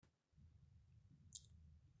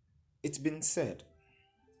It's been said,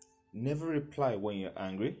 never reply when you're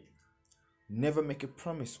angry, never make a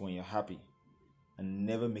promise when you're happy, and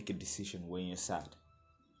never make a decision when you're sad.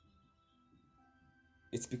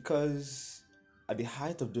 It's because at the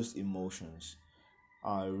height of those emotions,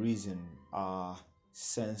 our reason, our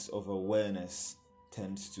sense of awareness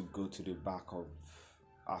tends to go to the back of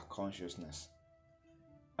our consciousness.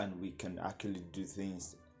 And we can actually do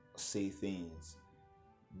things, say things,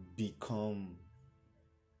 become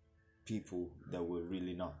people that we're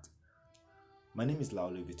really not. My name is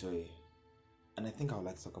Laulu Bitoye, and I think I would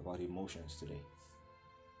like to talk about emotions today.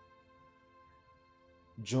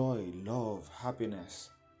 Joy, love, happiness,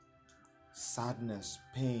 sadness,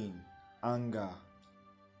 pain, anger.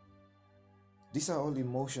 These are all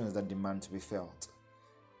emotions that demand to be felt.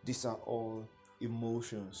 These are all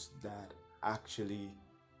emotions that actually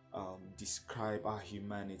describe our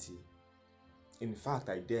humanity. In fact,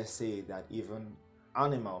 I dare say that even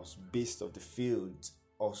animals, beasts of the field,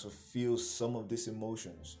 also feel some of these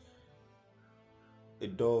emotions. A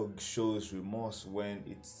dog shows remorse when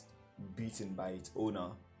it's beaten by its owner.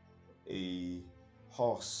 A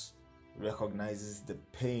horse recognizes the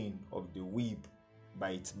pain of the whip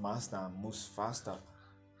by its master and moves faster.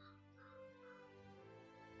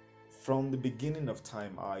 From the beginning of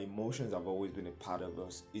time, our emotions have always been a part of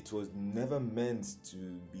us. It was never meant to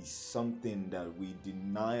be something that we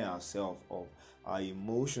deny ourselves of. Our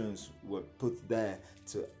emotions were put there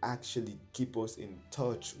to actually keep us in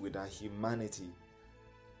touch with our humanity.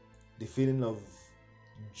 The feeling of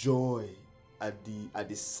joy at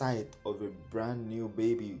the sight of a brand new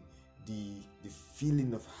baby, the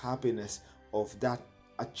feeling of happiness of that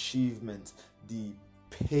achievement, the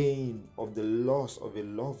pain of the loss of a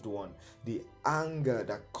loved one, the anger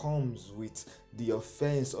that comes with the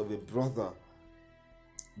offense of a brother.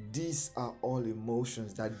 These are all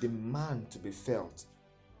emotions that demand to be felt.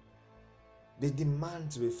 They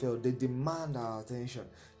demand to be felt. They demand our attention.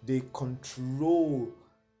 They control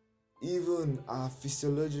even our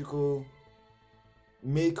physiological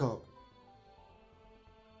makeup.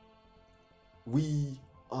 We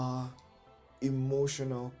are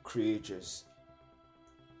emotional creatures.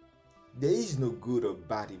 There is no good or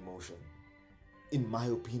bad emotion, in my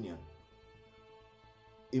opinion.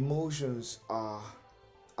 Emotions are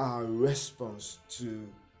our response to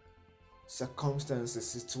circumstances,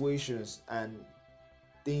 situations, and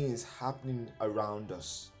things happening around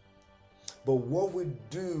us. But what we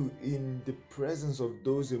do in the presence of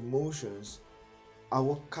those emotions are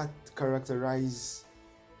what characterize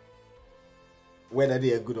whether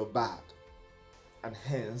they are good or bad, and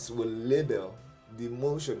hence will label the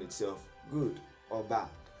emotion itself good or bad.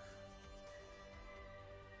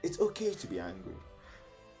 It's okay to be angry.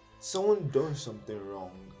 Someone does something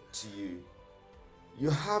wrong to you. You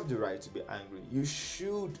have the right to be angry. You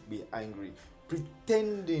should be angry.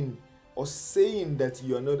 Pretending or saying that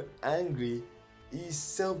you are not angry is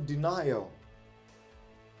self-denial.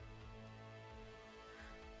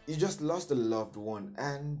 You just lost a loved one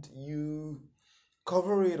and you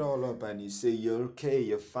cover it all up and you say you're okay,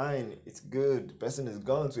 you're fine, it's good, the person is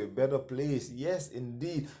gone to a better place. Yes,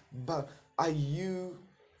 indeed. But are you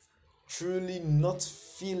truly not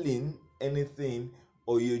feeling anything,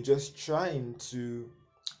 or you're just trying to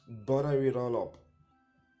butter it all up?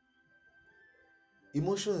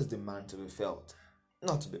 Emotions demand to be felt,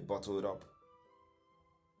 not to be bottled up,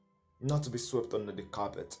 not to be swept under the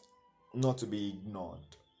carpet, not to be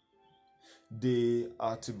ignored. They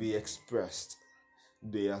are to be expressed.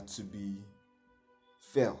 They are to be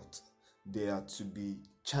felt. They are to be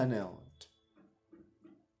channeled.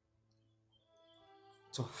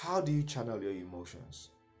 So how do you channel your emotions?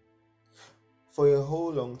 For a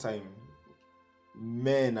whole long time,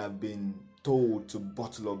 men have been told to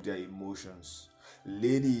bottle up their emotions.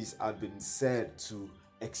 Ladies have been said to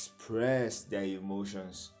express their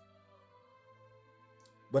emotions.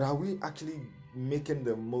 But are we actually making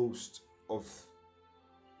the most of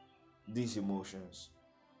these emotions?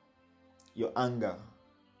 Your anger,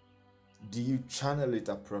 do you channel it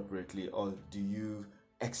appropriately, or do you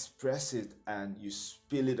express it and you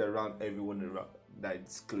spill it around everyone around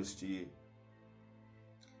that's close to you?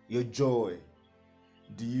 Your joy,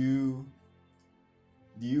 do you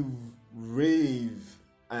rave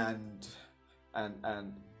and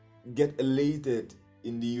get elated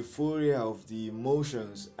in the euphoria of the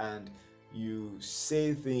emotions, and you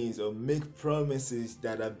say things or make promises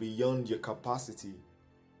that are beyond your capacity?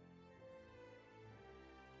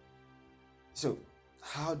 So,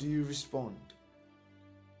 how do you respond?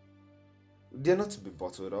 They're not to be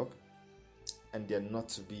bottled up, and they're not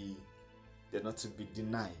to be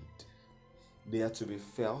denied. They are to be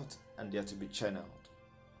felt and they are to be channeled.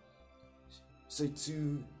 So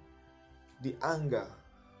to the anger,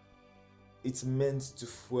 it's meant to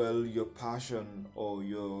fuel your passion or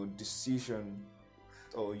your decision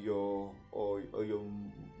or your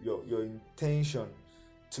intention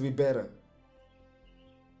to be better,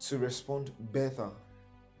 to respond better.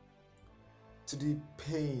 To the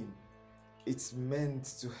pain, it's meant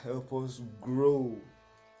to help us grow,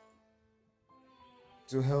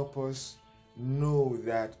 to help us know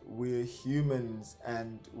that we're humans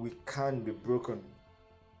and we can be broken.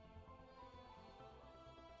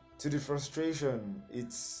 To the frustration,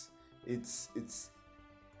 it's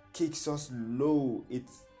kicks us low, it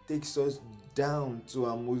takes us down to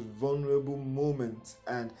our most vulnerable moment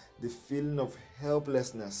and the feeling of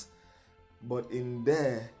helplessness. But in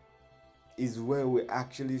there is where we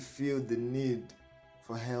actually feel the need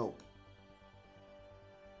for help.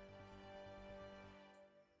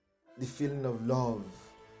 The feeling of love,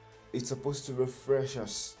 it's supposed to refresh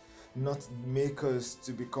us, not make us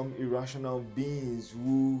to become irrational beings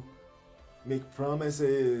who make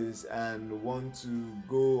promises and want to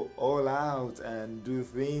go all out and do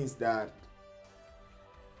things that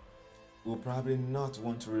we'll probably not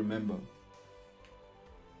want to remember.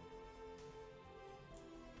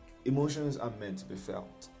 Emotions are meant to be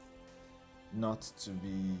felt, not to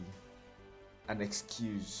be an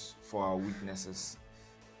excuse for our weaknesses.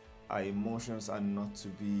 Our emotions are not to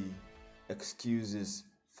be excuses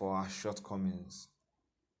for our shortcomings.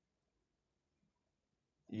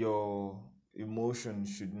 Your emotion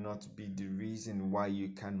should not be the reason why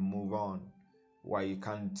you can't move on, why you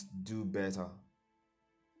can't do better.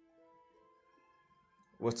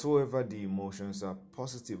 Whatsoever the emotions are,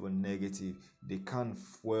 positive or negative, they can't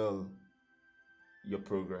fuel your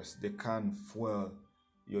progress, they can't fuel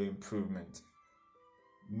your improvement.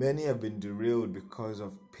 Many have been derailed because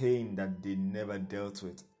of pain that they never dealt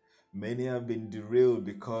with. Many have been derailed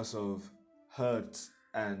because of hurt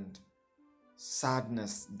and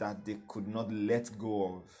sadness that they could not let go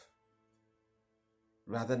of.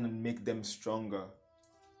 Rather than make them stronger,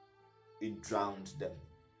 it drowned them.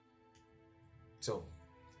 So,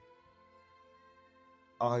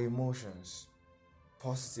 our emotions,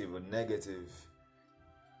 positive or negative,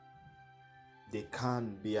 they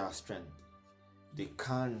can be our strength. They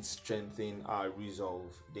can strengthen our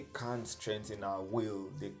resolve. They can strengthen our will.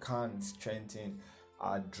 They can strengthen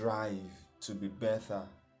our drive to be better,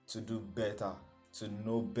 to do better, to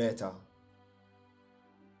know better.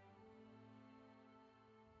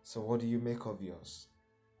 So what do you make of yours?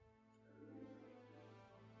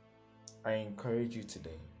 I encourage you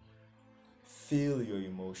today. Feel your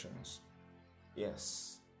emotions.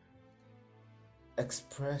 Yes.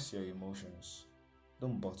 Express your emotions.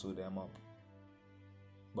 Don't bottle them up.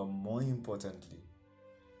 But more importantly,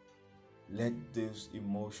 let those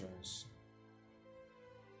emotions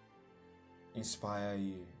inspire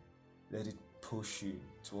you. Let it push you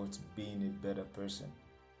towards being a better person.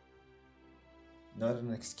 Not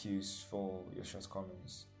an excuse for your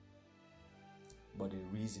shortcomings, but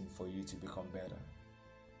a reason for you to become better.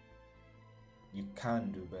 You can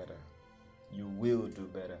do better. You will do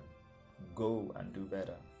better. Go and do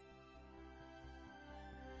better.